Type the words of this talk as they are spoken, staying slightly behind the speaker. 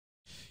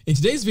In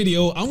today's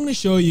video, I'm going to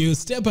show you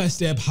step by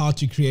step how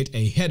to create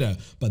a header,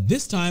 but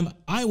this time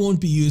I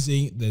won't be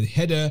using the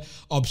header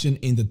option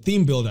in the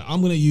theme builder. I'm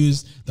going to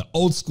use the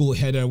old school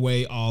header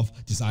way of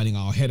designing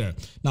our header.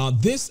 Now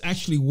this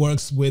actually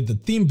works with the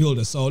theme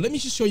builder. So let me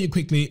just show you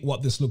quickly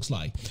what this looks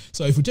like.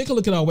 So if we take a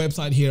look at our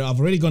website here, I've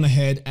already gone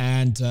ahead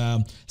and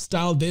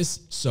styled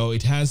this. So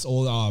it has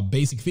all our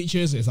basic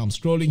features. As I'm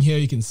scrolling here,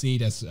 you can see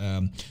it has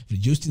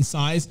reduced in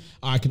size.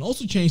 I can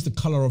also change the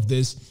color of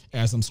this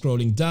as I'm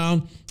scrolling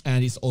down,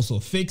 and it's also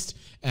fixed,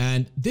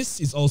 and this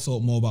is also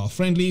mobile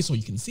friendly. So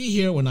you can see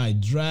here when I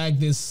drag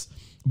this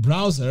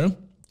browser,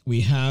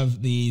 we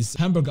have these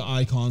hamburger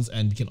icons,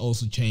 and we can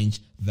also change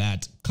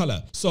that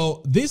color.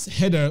 So this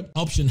header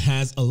option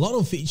has a lot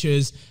of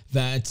features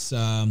that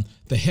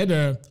the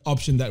header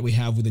option that we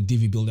have with the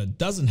Divi builder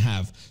doesn't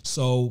have.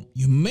 So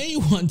you may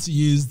want to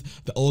use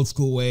the old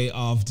school way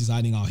of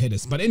designing our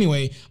headers. But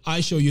anyway,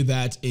 I show you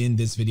that in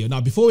this video.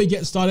 Now, before we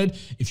get started,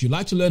 if you'd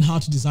like to learn how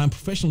to design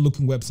professional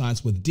looking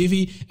websites with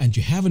Divi and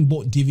you haven't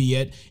bought Divi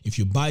yet, if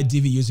you buy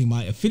Divi using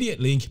my affiliate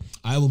link,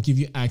 I will give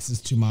you access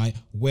to my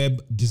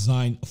web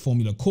design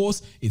formula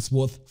course. It's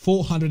worth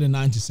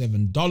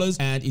 $497,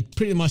 and it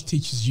pretty much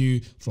teaches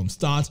you from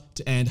start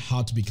to end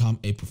how to become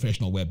a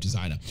professional web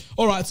designer.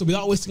 All right, so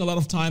without wasting a lot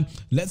of time,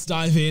 let's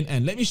dive in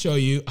and let me show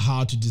you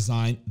how to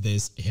design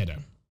this header.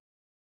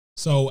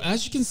 So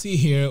as you can see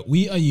here,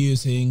 we are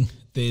using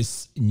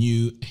this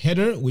new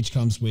header, which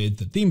comes with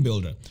the theme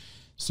builder.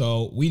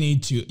 So we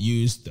need to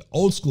use the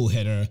old school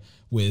header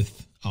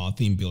with our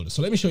theme builder.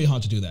 So let me show you how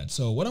to do that.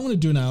 So what I'm going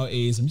to do now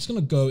is I'm just going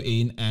to go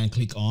in and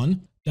click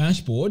on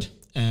dashboard,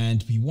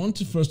 and we want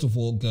to first of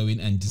all go in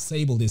and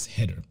disable this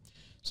header.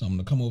 So I'm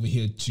going to come over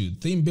here to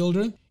theme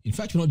builder. In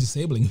fact, we're not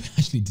disabling, we're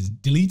actually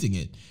deleting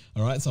it.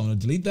 All right, so I'm going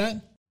to delete that,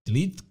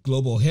 delete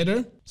global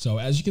header. So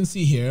as you can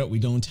see here, we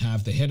don't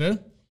have the header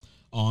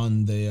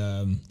on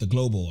the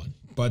global one,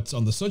 but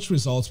on the search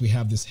results, we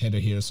have this header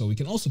here. So we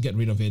can also get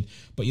rid of it.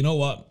 But you know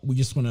what? We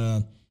just want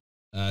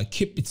to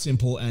keep it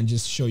simple and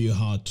just show you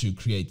how to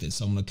create this.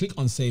 So I'm going to click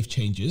on save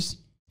changes,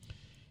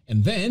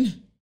 and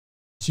then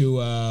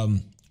to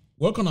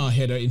work on our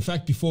header. In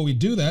fact, before we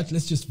do that,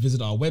 let's just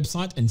visit our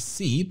website and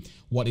see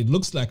what it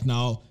looks like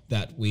now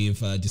that we've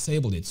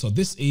disabled it. So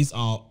this is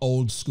our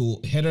old school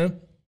header.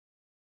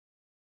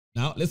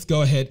 Now let's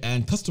go ahead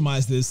and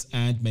customize this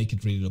and make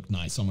it really look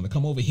nice. So I'm going to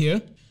come over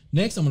here.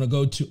 Next, I'm going to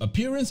go to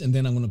appearance, and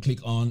then I'm going to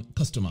click on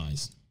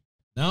customize.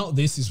 Now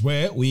this is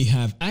where we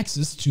have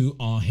access to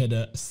our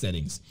header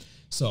settings.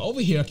 So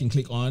over here, I can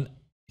click on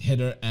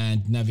header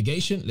and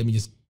navigation. Let me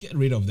just get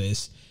rid of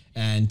this.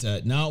 And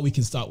now we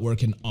can start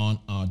working on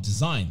our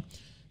design.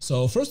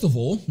 So first of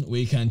all,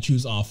 we can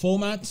choose our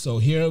format. So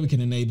here we can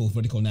enable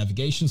vertical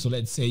navigation. So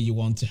let's say you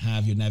want to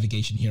have your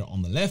navigation here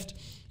on the left.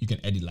 You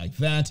can edit like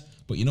that.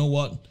 But you know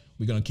what?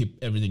 We're going to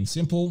keep everything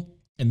simple.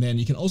 And then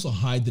you can also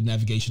hide the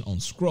navigation on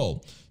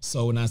scroll.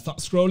 So when I start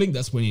scrolling,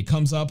 that's when it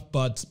comes up.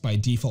 But by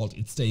default,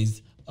 it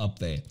stays up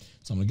there.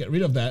 So I'm going to get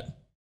rid of that.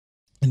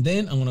 And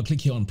then I'm going to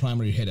click here on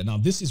primary header. Now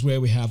this is where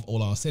we have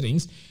all our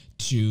settings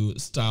to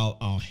style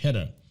our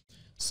header.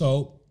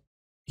 So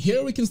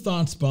here we can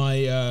start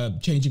by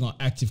changing our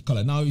active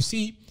color. Now you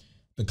see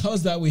the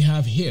colors that we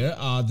have here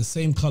are the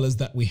same colors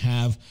that we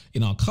have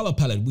in our color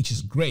palette, which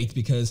is great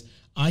because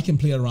I can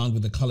play around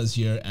with the colors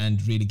here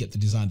and really get the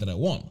design that I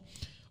want.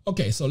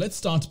 Okay, so let's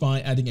start by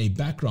adding a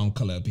background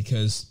color,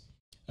 because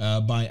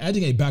by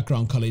adding a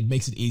background color, it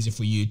makes it easier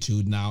for you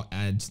to now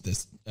add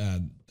this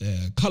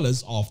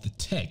colors of the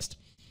text.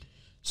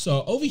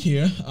 So over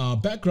here, our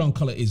background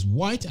color is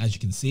white, as you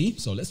can see.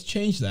 So let's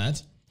change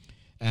that.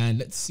 And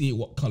let's see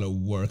what color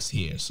works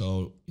here.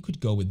 So you could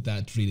go with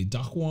that really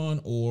dark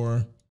one, or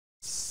let's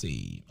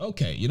see.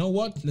 Okay, you know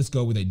what? Let's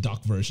go with a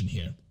dark version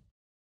here.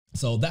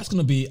 So that's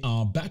going to be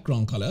our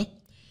background color.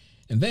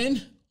 And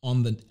then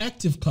on the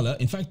active color,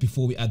 in fact,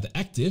 before we add the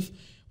active,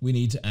 we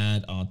need to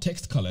add our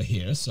text color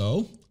here.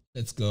 So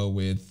let's go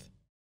with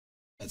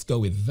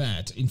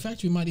that. In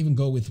fact, we might even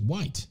go with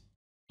white.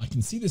 I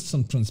can see there's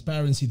some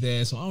transparency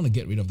there. So I want to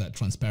get rid of that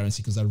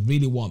transparency because I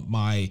really want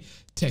my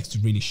text to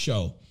really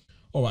show.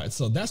 All right,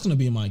 so that's going to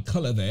be my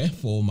color there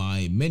for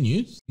my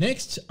menu.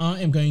 Next,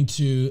 I am going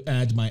to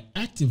add my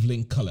active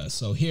link color.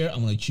 So here I'm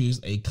going to choose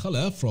a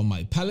color from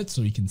my palette.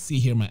 So you can see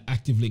here my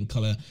active link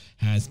color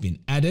has been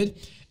added.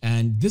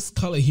 And this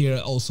color here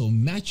also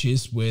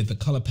matches with the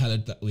color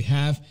palette that we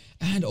have,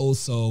 and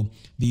also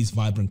these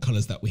vibrant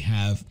colors that we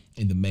have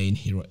in the main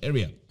hero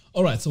area.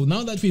 All right, so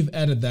now that we've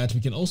added that, we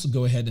can also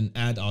go ahead and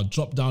add our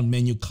drop-down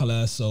menu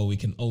color. So we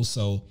can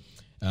also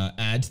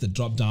add the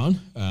drop-down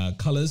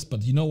colors,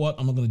 but you know what?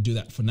 I'm not going to do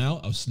that for now.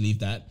 I'll just leave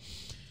that.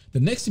 The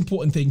next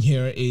important thing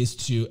here is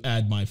to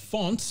add my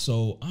font.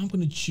 So I'm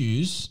going to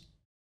choose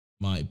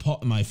my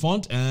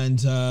font,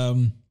 and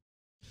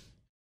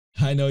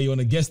I know you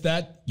want to guess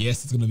that.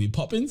 Yes, it's going to be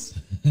Poppins.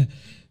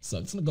 So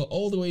I'm just going to go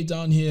all the way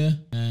down here,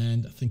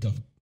 and I think I've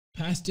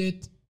passed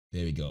it.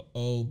 There we go.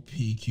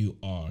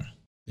 OPQR.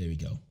 There we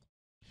go.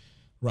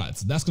 Right,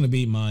 so that's going to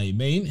be my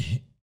main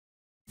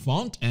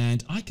font,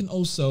 and I can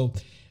also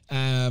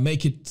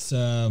make it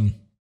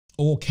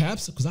all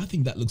caps because I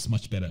think that looks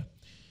much better.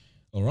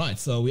 All right,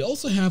 so we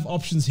also have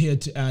options here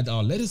to add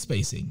our letter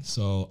spacing.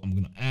 So I'm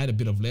going to add a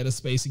bit of letter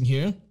spacing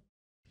here.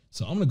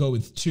 So I'm going to go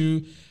with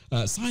 2.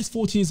 Size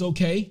 14 is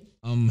okay.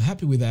 I'm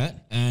happy with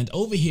that. And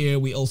over here,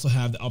 we also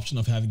have the option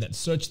of having that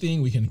search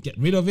thing. We can get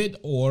rid of it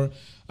or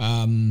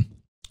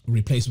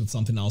replace with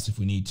something else if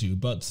we need to.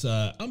 But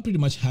I'm pretty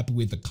much happy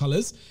with the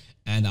colors.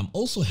 And I'm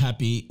also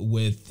happy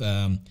with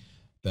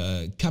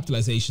the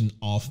capitalization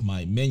of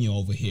my menu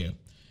over here.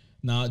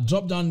 Now,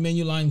 drop down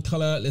menu line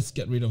color, let's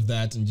get rid of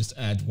that and just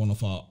add one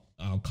of our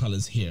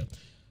colors here.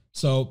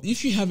 So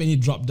if you have any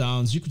drop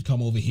downs, you could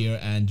come over here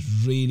and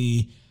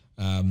really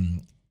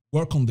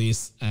work on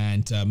this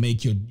and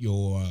make your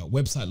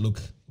website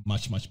look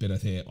much better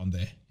there on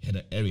the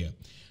header area.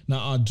 Now,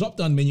 our drop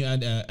down menu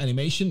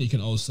animation, you can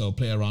also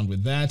play around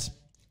with that.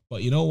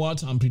 But you know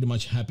what? I'm pretty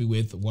much happy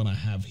with what I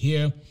have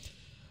here.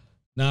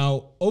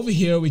 Now, over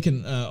here, we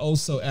can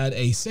also add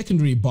a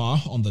secondary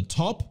bar on the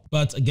top.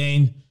 But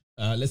again,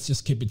 let's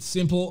just keep it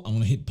simple. I'm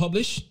going to hit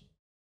publish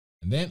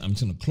and then I'm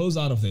just going to close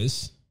out of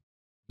this.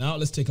 Now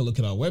let's take a look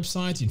at our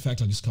website. In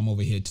fact, I'll just come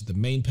over here to the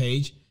main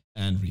page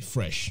and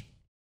refresh.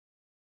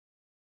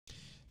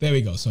 There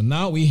we go. So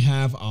now we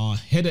have our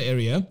header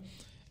area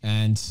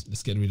and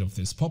let's get rid of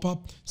this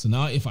pop-up. So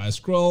now if I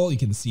scroll, you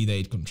can see that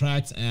it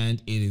contracts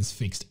and it is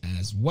fixed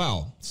as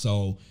well.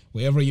 So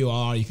wherever you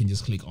are, you can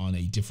just click on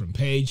a different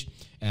page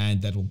and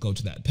that will go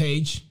to that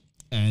page.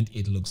 And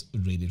it looks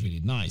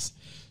really nice.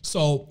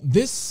 So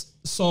this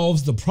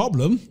solves the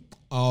problem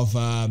of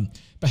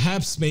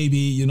perhaps maybe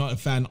you're not a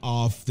fan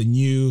of the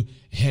new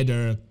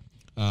header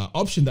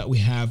option that we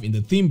have in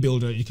the theme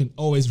builder. You can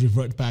always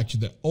revert back to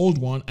the old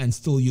one and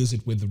still use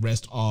it with the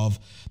rest of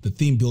the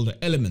theme builder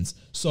elements.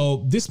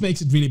 So this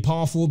makes it really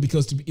powerful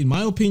because in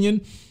my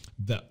opinion,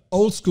 the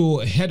old school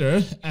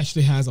header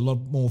actually has a lot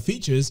more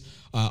features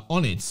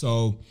on it.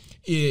 So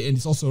and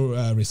it's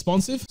also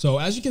responsive. So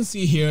as you can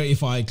see here,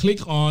 if I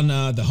click on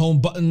the home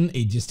button,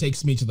 it just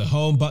takes me to the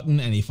home button.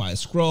 And if I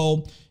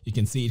scroll, you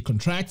can see it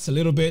contracts a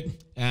little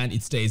bit and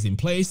it stays in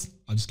place.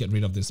 I'll just get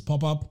rid of this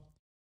pop-up.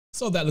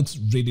 So that looks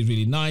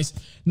really nice.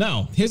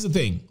 Now, here's the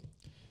thing.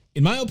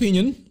 In my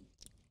opinion,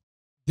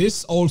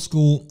 this old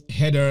school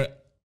header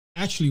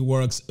actually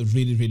works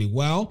really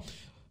well.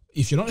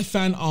 If you're not a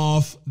fan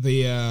of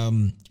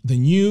the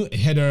new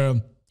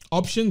header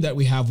option that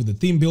we have with the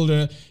theme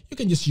builder, you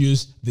can just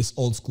use this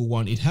old school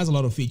one. It has a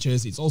lot of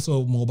features. It's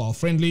also mobile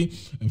friendly.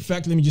 In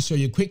fact, let me just show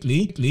you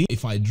quickly.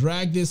 If I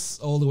drag this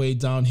all the way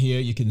down here,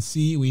 you can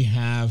see we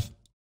have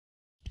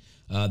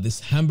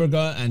this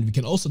hamburger, and we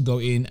can also go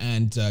in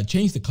and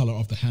change the color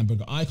of the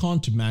hamburger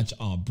icon to match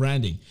our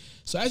branding.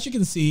 So as you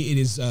can see, it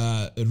is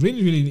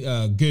really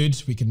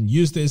good. We can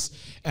use this,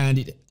 and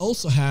it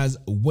also has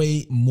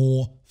way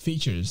more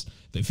features.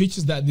 The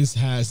features that this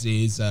has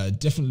is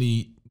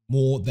definitely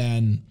more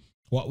than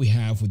what we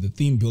have with the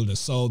theme builder.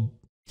 So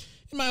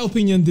in my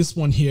opinion, this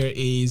one here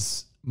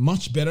is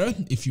much better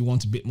if you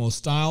want a bit more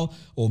style,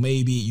 or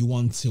maybe you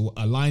want to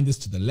align this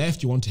to the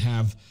left. You want to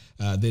have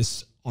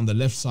this on the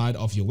left side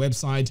of your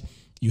website.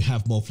 You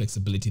have more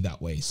flexibility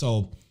that way.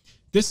 So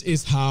this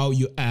is how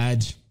you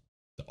add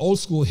the old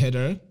school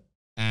header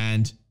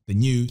and the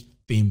new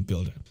theme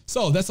builder.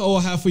 So that's all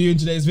I have for you in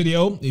today's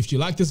video. If you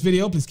like this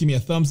video, please give me a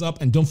thumbs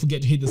up and don't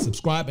forget to hit the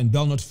subscribe and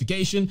bell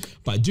notification.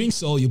 By doing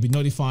so, you'll be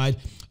notified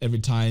every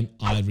time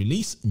I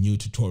release new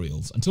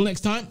tutorials. Until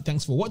next time,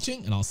 thanks for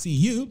watching and I'll see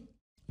you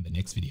in the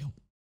next video.